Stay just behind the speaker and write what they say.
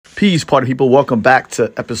Peace, party people. Welcome back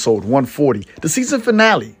to episode 140, the season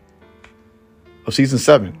finale of season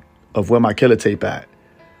 7 of Where My Killer Tape At.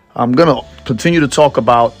 I'm going to continue to talk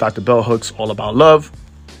about Dr. Bell Hooks' All About Love.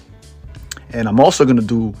 And I'm also going to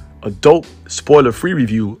do a dope spoiler-free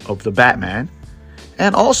review of The Batman.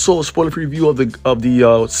 And also a spoiler-free review of the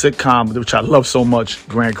sitcom, which I love so much,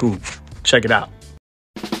 Grand Coup. Check it out.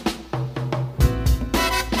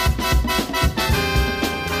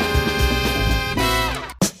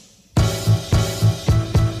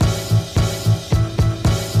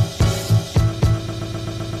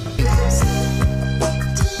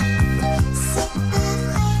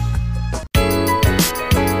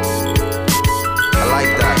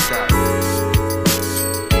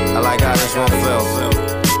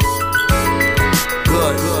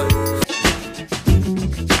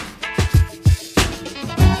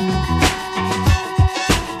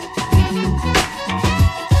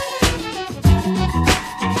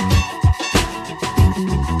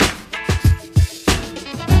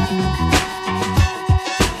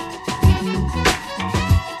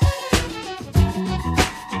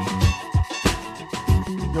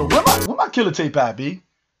 Where my killer tape at, B?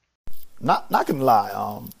 Not gonna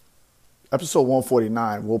lie, episode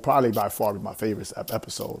 149 will probably by far be my favorite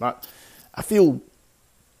episode. I feel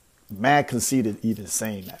mad conceited even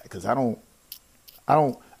saying that because I don't.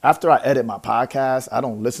 After I edit my podcast, I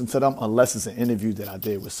don't listen to them unless it's an interview that I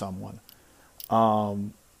did with someone.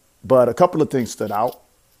 But a couple of things stood out.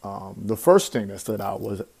 The first thing that stood out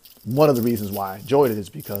was one of the reasons why I enjoyed it is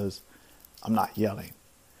because I'm not yelling.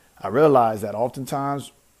 I realize that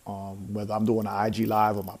oftentimes, whether I'm doing an IG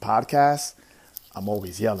live or my podcast, I'm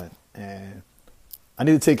always yelling. And I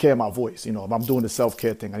need to take care of my voice. You know, if I'm doing the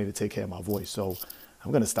self-care thing, I need to take care of my voice. So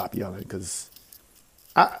I'm going to stop yelling because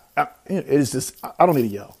it's just, I don't need to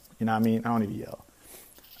yell. You know what I mean? I don't need to yell.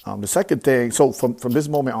 The second thing, so from this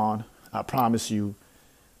moment on, I promise you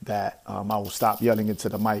that I will stop yelling into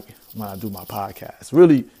the mic when I do my podcast.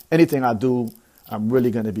 Really, anything I do, I'm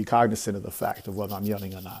really going to be cognizant of the fact of whether I'm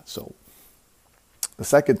yelling or not. So the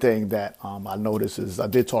second thing that I noticed is I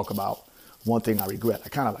did talk about one thing I regret. I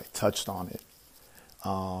kind of like touched on it.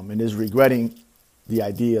 And is regretting the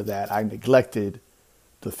idea that I neglected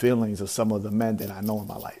the feelings of some of the men that I know in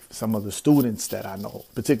my life, some of the students that I know,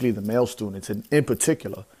 particularly the male students in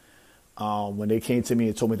particular, when they came to me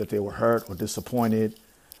and told me that they were hurt or disappointed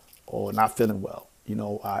or not feeling well. You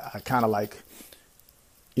know, I kind of like,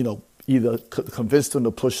 you know, either convinced them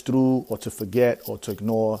to push through or to forget or to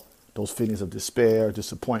ignore those feelings of despair,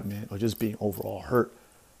 disappointment, or just being overall hurt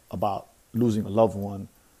about losing a loved one.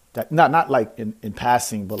 That not like in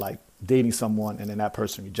passing, but like dating someone and then that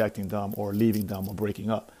person rejecting them or leaving them or breaking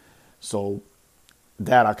up. So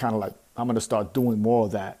that I kind of like, I'm going to start doing more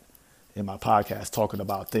of that in my podcast, talking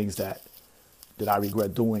about things that I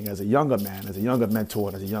regret doing as a younger man, as a younger mentor,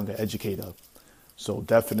 and as a younger educator. So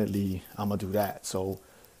definitely I'm going to do that. So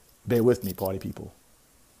bear with me, party people.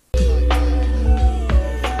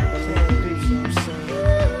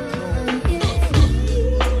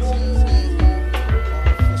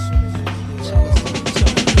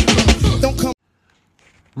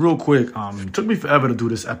 Real quick, it took me forever to do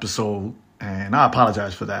this episode, and I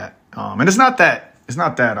apologize for that. And it's not that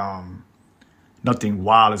nothing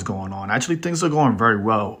wild is going on. Actually, things are going very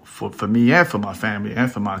well for me and for my family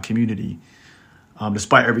and for my community,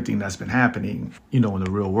 despite everything that's been happening, you know, in the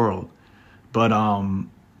real world. But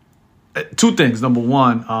two things. Number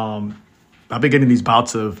one, I've been getting these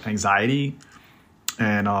bouts of anxiety,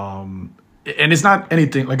 and it's not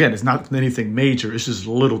anything. Again, it's not anything major. It's just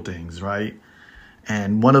little things, right?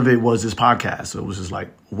 And one of it was this podcast. So it was just like,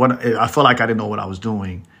 I felt like I didn't know what I was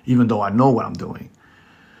doing, even though I know what I'm doing.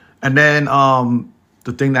 And then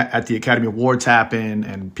the thing that at the Academy Awards happened,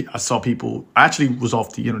 and I saw people. I actually was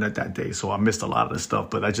off the internet that day, so I missed a lot of the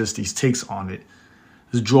stuff. But these takes on it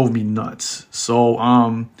just drove me nuts. So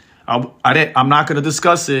I'm not going to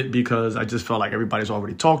discuss it because I just felt like everybody's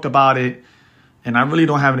already talked about it, and I really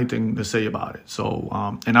don't have anything to say about it. So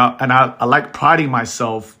I like priding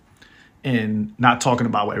myself in not talking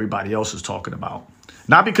about what everybody else is talking about.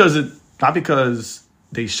 Not because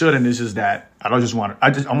they shouldn't. It's just that I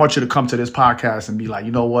want you to come to this podcast and be like,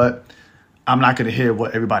 you know what? I'm not going to hear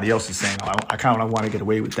what everybody else is saying. I kind of want to get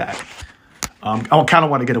away with that. I kind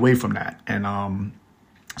of want to get away from that. And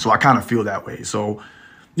so I kind of feel that way. So,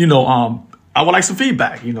 you know, I would like some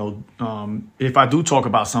feedback. You know, if I do talk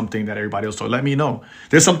about something that everybody else talks, let me know.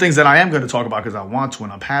 There's some things that I am going to talk about because I want to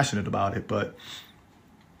and I'm passionate about it. But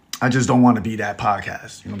I just don't want to be that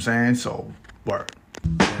podcast. You know what I'm saying? So, word.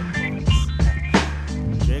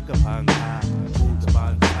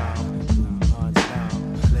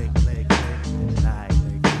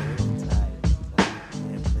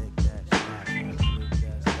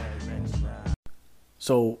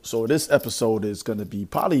 So this episode is going to be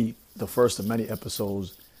probably the first of many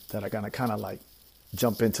episodes that are going to kind of like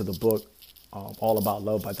jump into the book, All About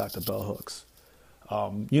Love by Dr. Bell Hooks.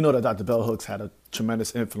 You know that Dr. Bell Hooks had a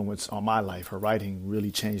tremendous influence on my life. Her writing really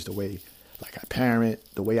changed the way like I parent,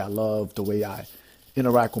 the way I love, the way I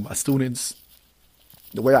interact with my students,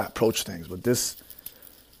 the way I approach things. But this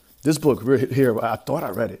book here, I thought I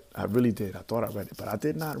read it. I really did. I thought I read it, but I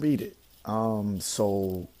did not read it.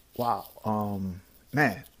 So wow,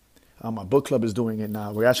 man, my book club is doing it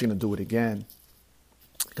now. We're actually gonna do it again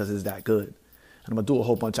because it's that good. And I'm gonna do a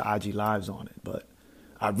whole bunch of IG lives on it. But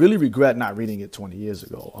I really regret not reading it 20 years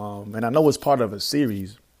ago. And I know it's part of a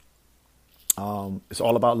series. It's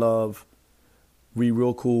All About Love,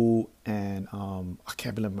 Real Cool, and I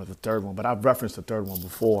can't remember the third one, but I've referenced the third one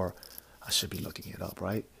before. I should be looking it up,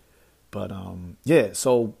 right? But yeah,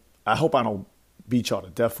 so I hope I don't beat y'all to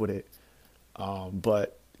death with it.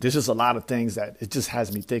 But there's just a lot of things that it just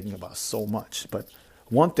has me thinking about so much. But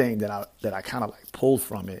one thing that I kind of like pulled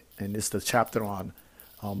from it, and it's the chapter on,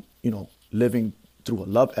 living through a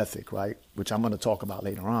love ethic, right? Which I'm going to talk about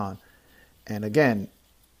later on. And again,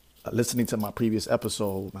 listening to my previous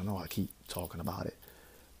episode, I know I keep talking about it,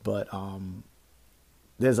 but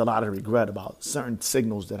there's a lot of regret about certain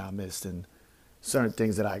signals that I missed and certain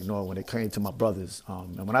things that I ignored when it came to my brothers.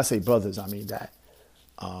 And when I say brothers, I mean that,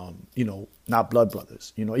 not blood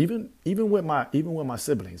brothers. Even with my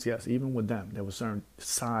siblings, yes, even with them, there were certain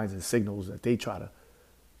signs and signals that they try to,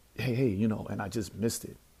 hey, and I just missed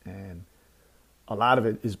it. And a lot of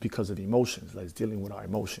it is because of emotions, like dealing with our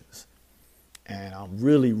emotions. And I'm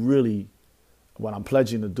really, really, what I'm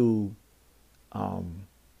pledging to do,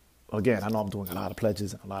 again, I know I'm doing a lot of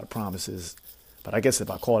pledges and a lot of promises, but I guess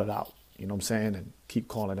if I call it out, you know what I'm saying, and keep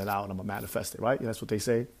calling it out, I'm going to manifest it, right? That's what they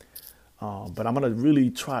say. But I'm going to really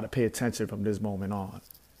try to pay attention from this moment on.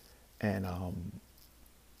 And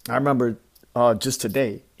I remember just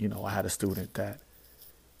today, I had a student that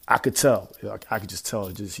I could tell, I could just tell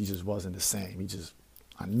he just wasn't the same.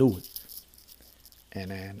 I knew it. And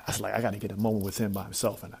then I was like, I got to get a moment with him by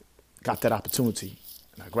himself. And I got that opportunity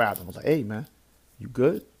and I grabbed him. I was like, hey man, you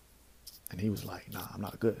good? And he was like, nah, I'm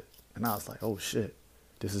not good. And I was like, oh shit,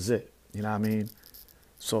 this is it. You know what I mean?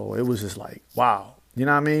 So it was just like, wow. You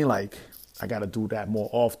know what I mean? Like, I got to do that more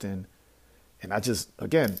often. And I just,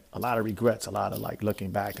 again, a lot of regrets, a lot of like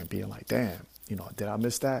looking back and being like, damn, did I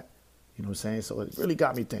miss that? You know what I'm saying? So it really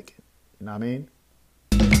got me thinking. You know what I mean?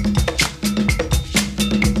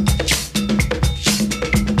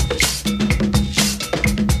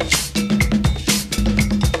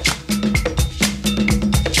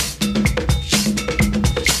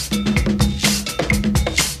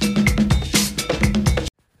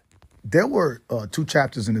 There were two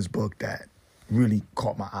chapters in this book that really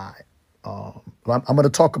caught my eye. I'm going to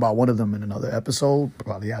talk about one of them in another episode,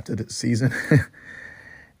 probably after the season.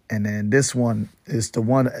 And then this one is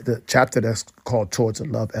the chapter that's called Towards a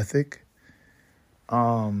Love Ethic.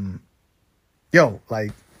 Like,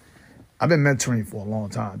 I've been mentoring for a long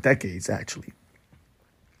time, decades actually.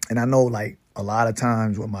 And I know like a lot of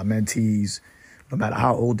times with my mentees, no matter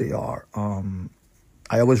how old they are,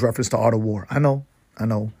 I always reference the Art of War. I know.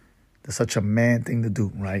 That's such a man thing to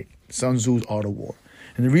do, right? Sun Tzu's Art of War.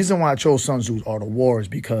 And the reason why I chose Sun Tzu's Art of War is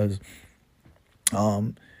because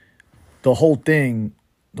the whole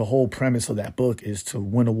premise of that book is to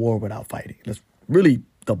win a war without fighting. That's really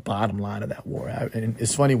the bottom line of that war. And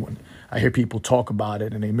it's funny when I hear people talk about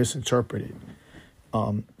it and they misinterpret it.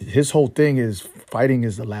 His whole thing is fighting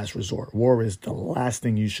is the last resort. War is the last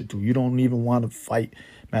thing you should do. You don't even want to fight.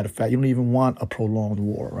 Matter of fact, you don't even want a prolonged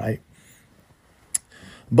war, right?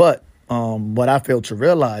 But what I failed to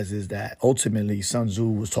realize is that ultimately Sun Tzu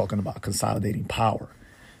was talking about consolidating power.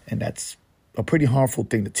 And that's a pretty harmful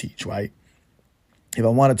thing to teach, right? If I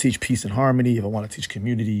want to teach peace and harmony, if I want to teach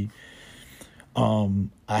community, I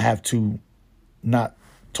have to not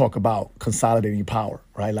talk about consolidating power,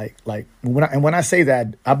 right? Like when I say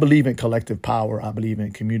that, I believe in collective power, I believe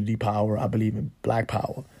in community power, I believe in Black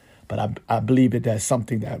power, but I believe that that's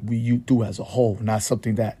something that we do as a whole, not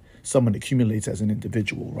something that someone accumulates as an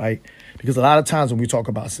individual, right? Because a lot of times when we talk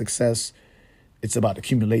about success, it's about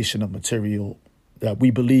accumulation of material that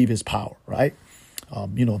we believe is power, right?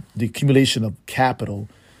 The accumulation of capital.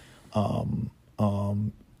 I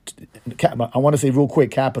want to say real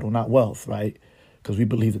quick, capital, not wealth, right? Because we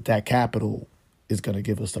believe that capital is going to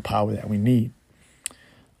give us the power that we need.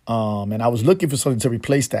 And I was looking for something to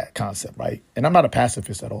replace that concept, right? And I'm not a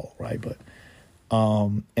pacifist at all, right? But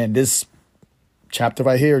and this chapter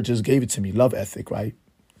right here just gave it to me, love ethic, right?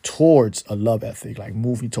 Towards a love ethic, like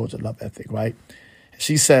moving towards a love ethic, right?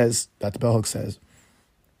 She says, Dr. Bell Hooks says,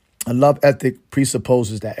 A love ethic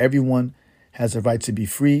presupposes that everyone has a right to be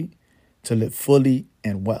free, to live fully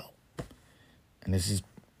and well. And this is,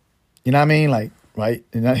 you know what I mean? Like, right?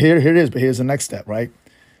 And here it is, but here's the next step, right?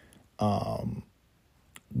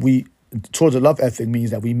 Towards a love ethic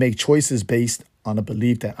means that we make choices based on the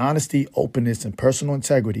belief that honesty, openness, and personal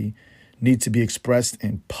integrity need to be expressed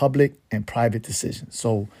in public and private decisions.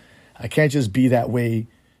 So I can't just be that way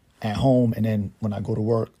at home and then when I go to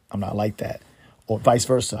work, I'm not like that. Or vice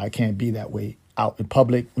versa. I can't be that way out in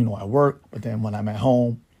public, at work, but then when I'm at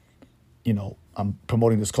home, I'm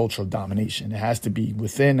promoting this culture of domination. It has to be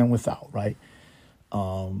within and without, right?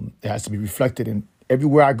 It has to be reflected in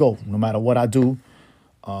everywhere I go, no matter what I do,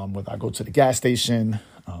 whether I go to the gas station,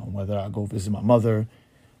 whether I go visit my mother,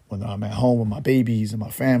 whether I'm at home with my babies and my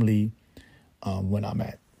family, when I'm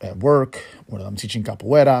at work, when I'm teaching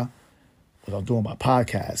capoeira, when I'm doing my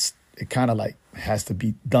podcast. It kind of like has to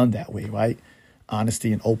be done that way, right?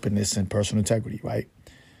 Honesty and openness and personal integrity, right?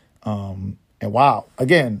 And wow,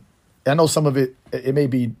 again, I know some of it may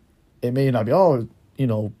not be,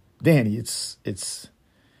 Danny, it's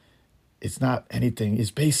not anything.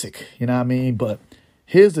 It's basic, you know what I mean? But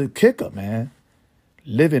here's the kicker, man.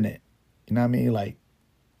 Living it, you know what I mean? Like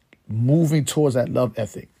moving towards that love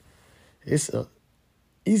ethic. It's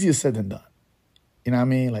easier said than done. You know what I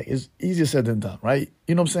mean? Like it's easier said than done, right?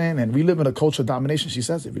 You know what I'm saying? And we live in a culture of domination. She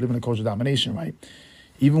says it. We live in a culture of domination, right?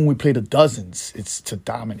 Even when we play the dozens, it's to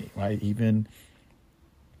dominate, right? Even,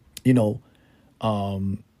 it's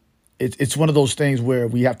one of those things where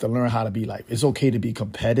we have to learn how to be like, it's okay to be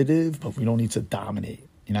competitive, but we don't need to dominate.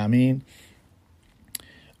 You know what I mean?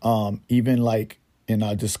 Even like in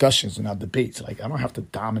our discussions, in our debates, like I don't have to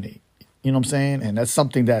dominate. You know what I'm saying? And that's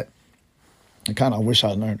something that I kind of wish I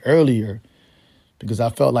learned earlier, because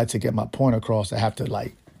I felt like to get my point across, I have to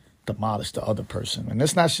like demolish the other person. And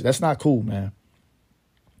that's not cool, man.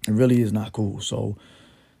 It really is not cool. So,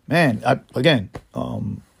 man, a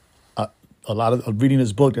lot of reading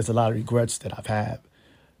this book, there's a lot of regrets that I've had.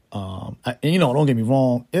 Don't get me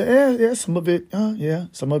wrong. Yeah, some of it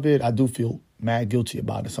I do feel mad guilty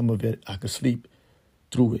about it. Some of it I could sleep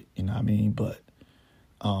through it, you know what I mean? But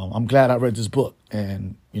I'm glad I read this book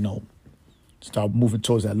and, start moving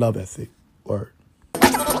towards that love ethic. Word.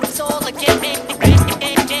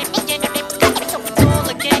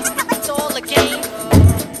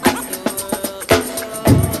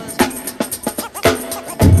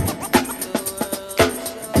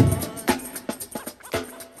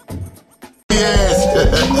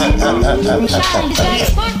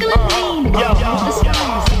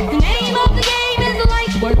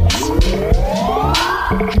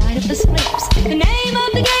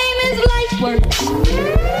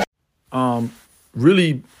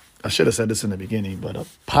 Really, I should have said this in the beginning, but a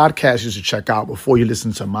podcast you should check out before you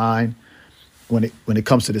listen to mine when it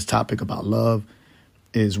comes to this topic about love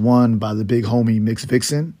is one by the big homie Mix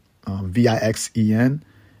Vixen, Vixen.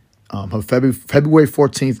 Her February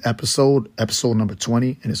 14th episode number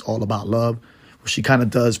 20, and it's all about love. Where she kind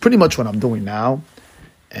of does pretty much what I'm doing now,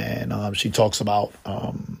 and she talks about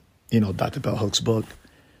Dr. Bell Hook's book.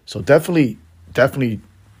 So definitely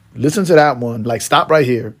listen to that one. Like stop right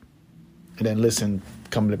here, and then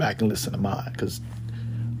come back and listen to mine, because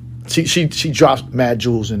she drops mad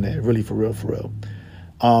jewels in there, really for real.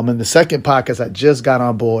 And the second podcast I just got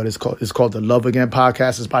on board is called the Love Again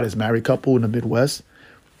podcast. It's about this married couple in the Midwest.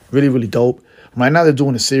 Really, really dope. Right now they're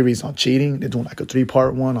doing a series on cheating. They're doing like a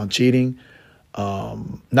 3-part one on cheating. Not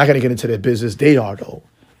going to get into their business. They are, though.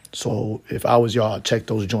 So if I was y'all, check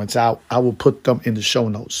those joints out. I will put them in the show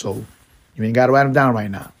notes. So you ain't got to write them down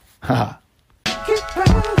right now. Haha.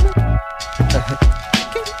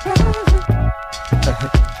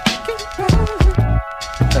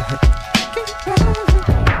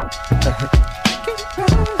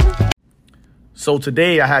 So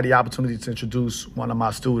today I had the opportunity to introduce one of my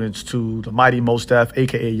students to the mighty Mos Def,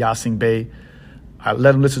 a.k.a. Yasin Bey. I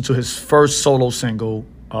let him listen to his first solo single,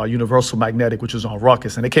 Universal Magnetic, which was on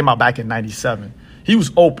Ruckus, and it came out back in 97. He was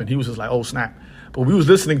open. He was just like, oh, snap. But we was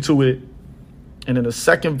listening to it, and in the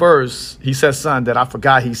second verse, he said something that I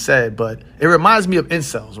forgot he said, but it reminds me of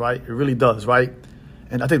incels, right? It really does, right?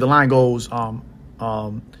 And I think the line goes,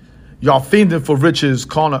 y'all fiending for riches,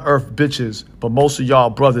 calling the earth bitches, but most of y'all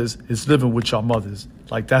brothers is living with y'all mothers.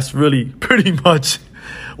 Like, that's really pretty much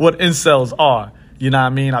what incels are. You know what I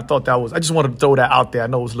mean? I just wanted to throw that out there. I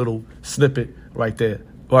know it was a little snippet right there.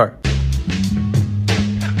 Word.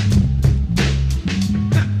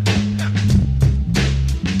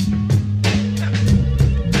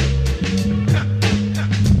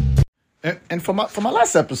 And for my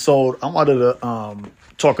last episode, I wanted to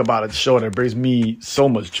talk about a show that brings me so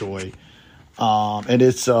much joy. And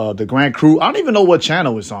it's the Grand Crew. I don't even know what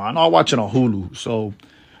channel it's on. I know I watch it on Hulu. So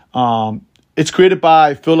it's created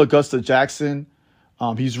by Phil Augusta Jackson.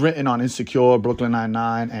 He's written on Insecure, Brooklyn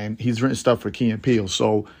Nine-Nine, and he's written stuff for Key and Peele.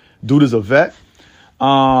 So dude is a vet.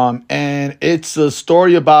 And it's a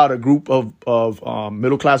story about a group of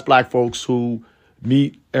middle-class black folks who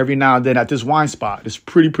meet every now and then at this wine spot. It's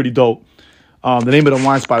pretty dope. The name of the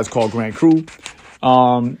wine spot is called Grand Crew.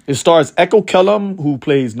 It stars Echo Kellum, who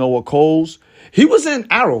plays Noah Coles. He was in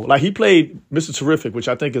Arrow. Like, he played Mr. Terrific, which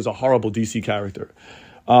I think is a horrible DC character.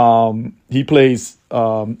 He plays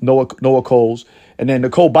Noah Coles. And then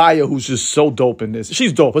Nicole Byer, who's just so dope in this.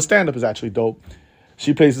 She's dope. Her stand-up is actually dope.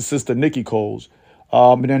 She plays the sister, Nikki Coles.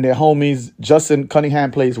 And then their homies, Justin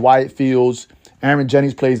Cunningham plays Wyatt Fields. Aaron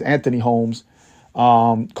Jennings plays Anthony Holmes.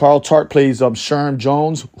 Carl Tart plays Sherm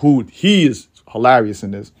Jones, who he is hilarious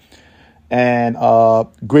in this. And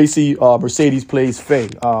Gracie Mercedes plays Faye.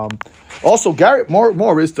 Also, Garrett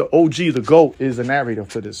Morris, the OG, the GOAT, is a narrator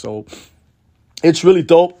for this. So it's really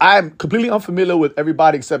dope. I'm completely unfamiliar with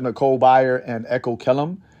everybody except Nicole Byer and Echo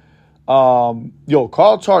Kellum.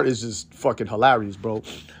 Carl Tart is just fucking hilarious, bro.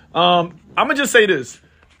 I'm going to just say this.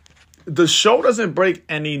 The show doesn't break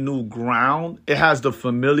any new ground. It has the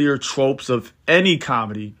familiar tropes of any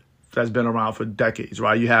comedy that's been around for decades,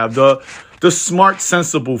 right? You have the smart,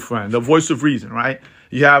 sensible friend, the voice of reason, right?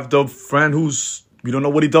 You have the friend we don't know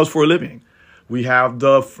what he does for a living. We have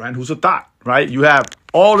the friend who's a thought, right? You have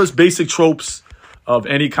all this basic tropes of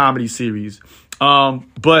any comedy series.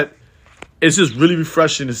 But it's just really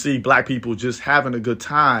refreshing to see black people just having a good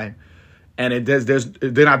time. And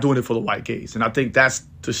they're not doing it for the white gaze. And I think that's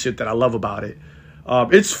the shit that I love about it.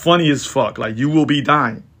 It's funny as fuck. Like, you will be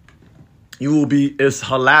dying. It's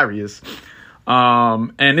hilarious.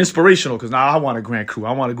 And inspirational, because now I want a Grand Crew.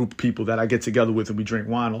 I want a group of people that I get together with and we drink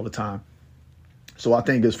wine all the time. So I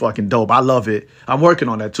think it's fucking dope. I love it. I'm working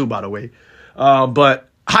on that too, by the way. But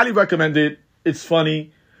highly recommend it. It's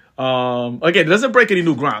funny. Again, it doesn't break any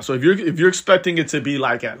new ground. So if you're expecting it to be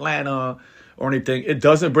like Atlanta or anything, it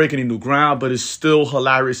doesn't break any new ground, but it's still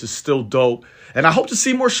hilarious. It's still dope. And I hope to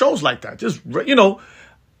see more shows like that. Just,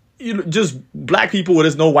 just black people where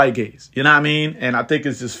there's no white gaze. You know what I mean? And I think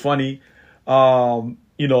it's just funny. I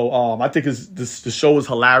think the show is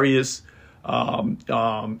hilarious.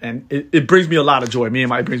 And it brings me a lot of joy.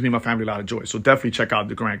 It brings me and my family a lot of joy. So definitely check out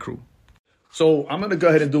The Grand Crew. So I'm going to go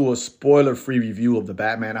ahead and do a spoiler-free review of The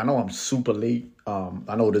Batman. I know I'm super late.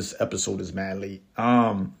 I know this episode is mad late.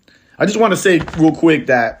 I just want to say real quick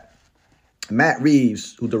that Matt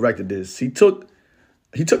Reeves, who directed this, he took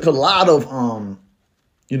a lot of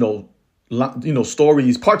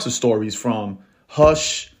stories, parts of stories from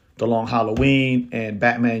Hush, The Long Halloween, and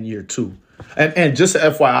Batman Year 2. And just an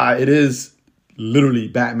FYI, it is literally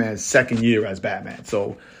Batman's second year as Batman.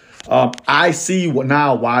 So I see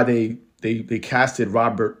now why they casted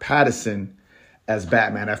Robert Pattinson as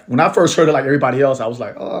Batman. When I first heard it, like everybody else, I was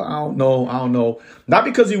like, oh, I don't know. Not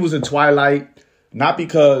because he was in Twilight, not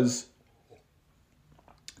because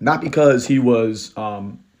he was like,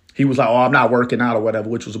 oh, I'm not working out or whatever,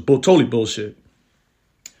 which was totally bullshit.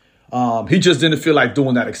 He just didn't feel like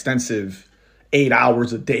doing that extensive 8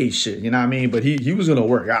 hours a day shit, you know what I mean? But he was gonna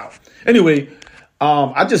work out. Anyway,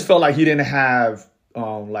 I just felt like he didn't have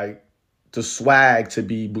like the swag to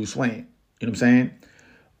be Bruce Wayne. You know what I'm saying?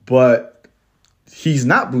 But he's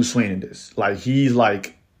not Bruce Wayne in this. Like, he's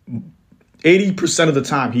like 80% of the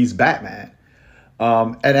time he's Batman.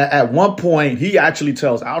 And at one point, he actually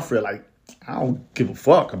tells Alfred, like, I don't give a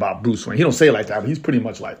fuck about Bruce Wayne. He don't say it like that, but he's pretty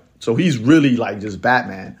much like, so he's really like just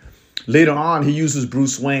Batman. Later on, he uses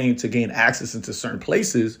Bruce Wayne to gain access into certain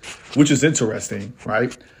places, which is interesting,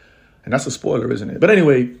 right? And that's a spoiler, isn't it? But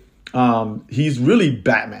anyway, he's really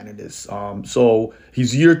Batman in this. So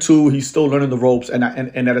he's year 2. He's still learning the ropes. And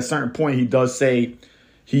at a certain point, he does say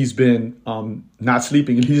he's been not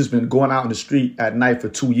sleeping. He's just been going out in the street at night for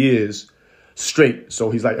 2 years straight. So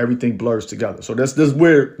he's like, everything blurs together. So this is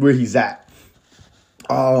where he's at.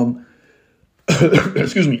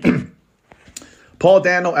 Excuse me. Paul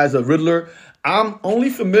Dano as a Riddler. I'm only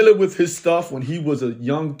familiar with his stuff when he was a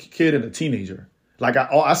young kid and a teenager. Like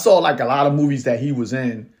I saw like a lot of movies that he was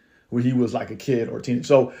in when he was like a kid or a teenager.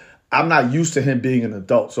 So I'm not used to him being an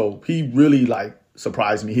adult. So he really like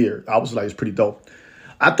surprised me here. I was like, it's pretty dope.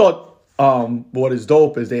 I thought what is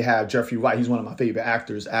dope is they have Jeffrey Wright. He's one of my favorite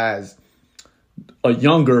actors as a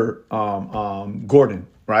younger Gordon,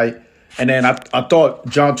 right? And then I thought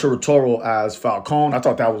John Turturro as Falcone. I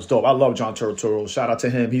thought that was dope. I love John Turturro. Shout out to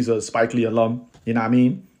him. He's a Spike Lee alum. You know what I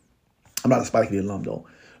mean? I'm not a Spike Lee alum, though.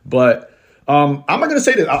 But I'm not going to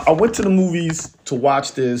say that. I went to the movies to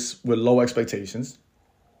watch this with low expectations.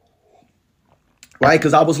 right?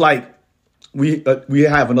 Because I was like, we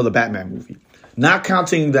have another Batman movie. Not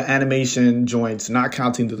counting the animation joints, not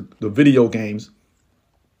counting the video games.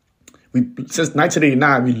 Since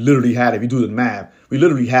 1989, we literally had, if you do the math, we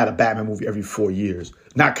literally had a Batman movie every 4 years.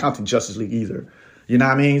 Not counting Justice League either. You know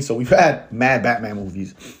what I mean? So we've had mad Batman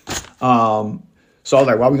movies. So I was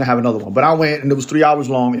like, why are we gonna have another one? But I went and it was 3 hours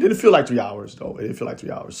long. It didn't feel like 3 hours though. It didn't feel like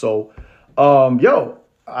 3 hours. So,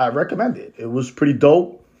 I recommend it. It was pretty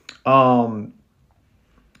dope.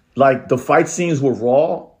 Like the fight scenes were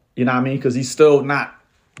raw. You know what I mean? Because he's still not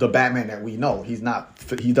the Batman that we know. He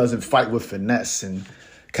doesn't fight with finesse and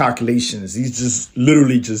calculations. He's just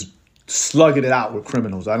literally just slugging it out with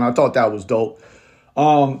criminals. And I thought that was dope.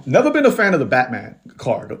 Never been a fan of the Batman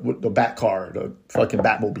car, the Bat car, the fucking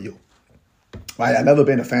Batmobile. Right? I never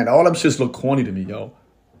been a fan. All them shits look corny to me, yo.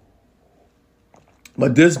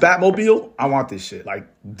 But this Batmobile, I want this shit. Like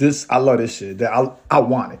this, I love this shit. I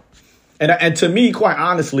want it. And to me, quite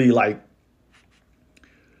honestly, like,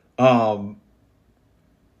 that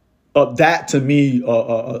to me,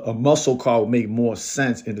 a muscle car would make more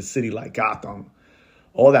sense in a city like Gotham.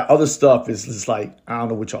 All that other stuff is just like, I don't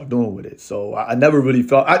know what y'all doing with it. So I never really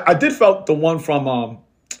felt. I did felt the one from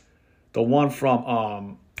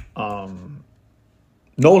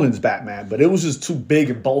Nolan's Batman, but it was just too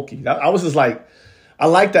big and bulky. I was just like, I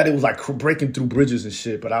like that it was like breaking through bridges and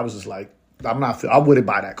shit, but I was just like, I wouldn't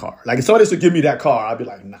buy that car. Like if somebody would give me that car, I'd be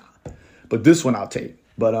like, nah. But this one I'll take.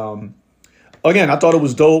 But again, I thought it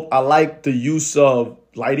was dope. I like the use of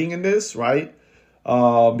lighting in this, right?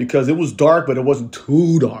 Because it was dark, but it wasn't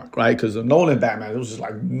too dark, right? Because the Nolan Batman, it was just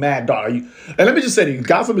like mad dark. And let me just say,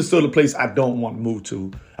 Gotham is still a place I don't want to move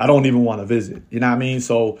to. I don't even want to visit. You know what I mean?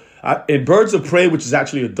 So in Birds of Prey, which is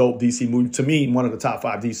actually a dope DC movie, to me, one of the top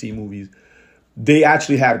 5 DC movies, they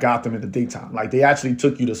actually had Gotham in the daytime. Like they actually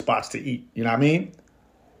took you to spots to eat. You know what I mean?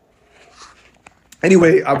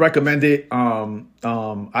 Anyway, I recommend it.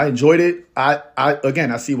 I enjoyed it.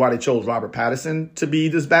 I see why they chose Robert Pattinson to be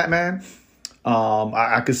this Batman.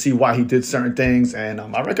 I could see why he did certain things, and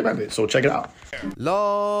I recommend it. So check it out. Lord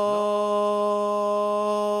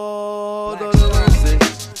of mercy,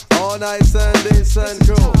 all night Sundays and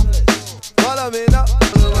crew. Follow me now,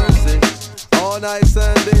 mercy, all night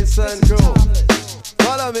Sundays and crew.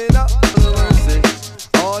 Follow me now, mercy,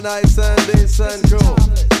 all night Sundays and crew.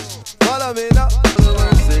 Follow me now,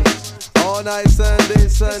 mercy, all night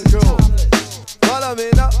Sundays and crew. Follow me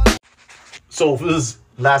now. So for this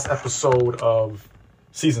last episode of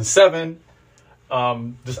season 7,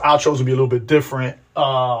 this outro is gonna be a little bit different.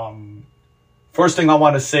 First thing I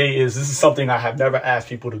want to say is this is something I have never asked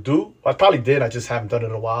people to do. I probably did, I just haven't done it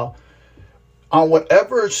in a while. On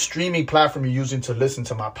whatever streaming platform you're using to listen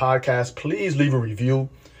to my podcast, please leave a review.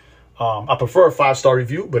 I prefer a 5-star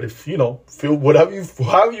review, but if feel however you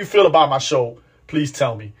feel about my show, please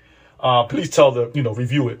tell me. Please tell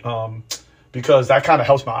review it, because that kind of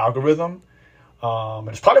helps my algorithm. And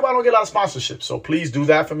it's probably why I don't get a lot of sponsorship. So please do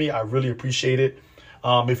that for me. I really appreciate it.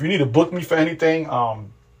 If you need to book me for anything,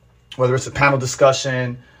 whether it's a panel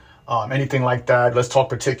discussion, anything like that, let's talk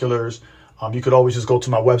particulars. You could always just go to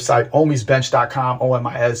my website, omisbench.com,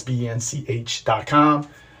 omisbench.com.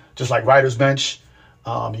 Just like Writer's Bench.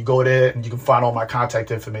 You go there and you can find all my contact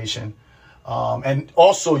information. And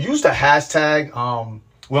also use the hashtag,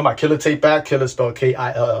 with my Killer Tape back, Killer spelled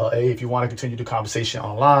Killa, if you want to continue the conversation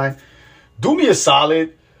online. Do me a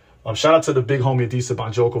solid. Shout out to the big homie Adisa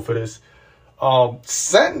Banjoko for this.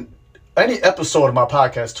 Send any episode of my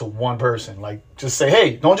podcast to one person. Like, just say,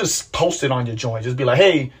 hey, don't just post it on your joint. Just be like,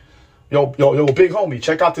 hey, yo, big homie,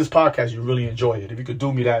 check out this podcast. You really enjoy it. If you could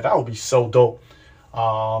do me that would be so dope.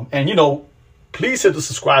 And, please hit the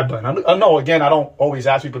subscribe button. I know, again, I don't always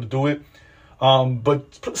ask people to do it.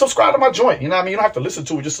 But subscribe to my joint. You know what I mean? You don't have to listen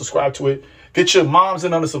to it. Just subscribe to it. Get your moms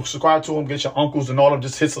and them to subscribe to them. Get your uncles and all of them.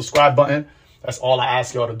 Just hit subscribe button. That's all I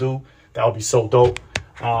ask y'all to do. That would be so dope.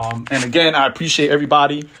 And again, I appreciate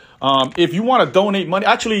everybody. If you want to donate money,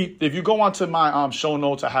 actually, if you go onto my show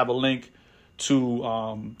notes, I have a link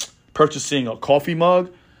to purchasing a coffee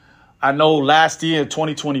mug. I know last year,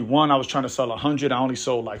 2021, I was trying to sell 100. I only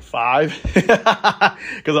sold like 5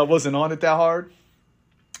 because I wasn't on it that hard.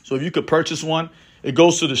 So if you could purchase one, it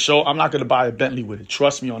goes to the show. I'm not going to buy a Bentley with it.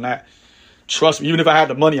 Trust me on that. Trust me. Even if I had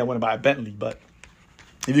the money, I wouldn't buy a Bentley. But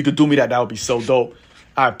if you could do me that would be so dope.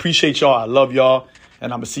 I appreciate y'all. I love y'all.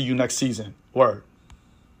 And I'm going to see you next season. Word.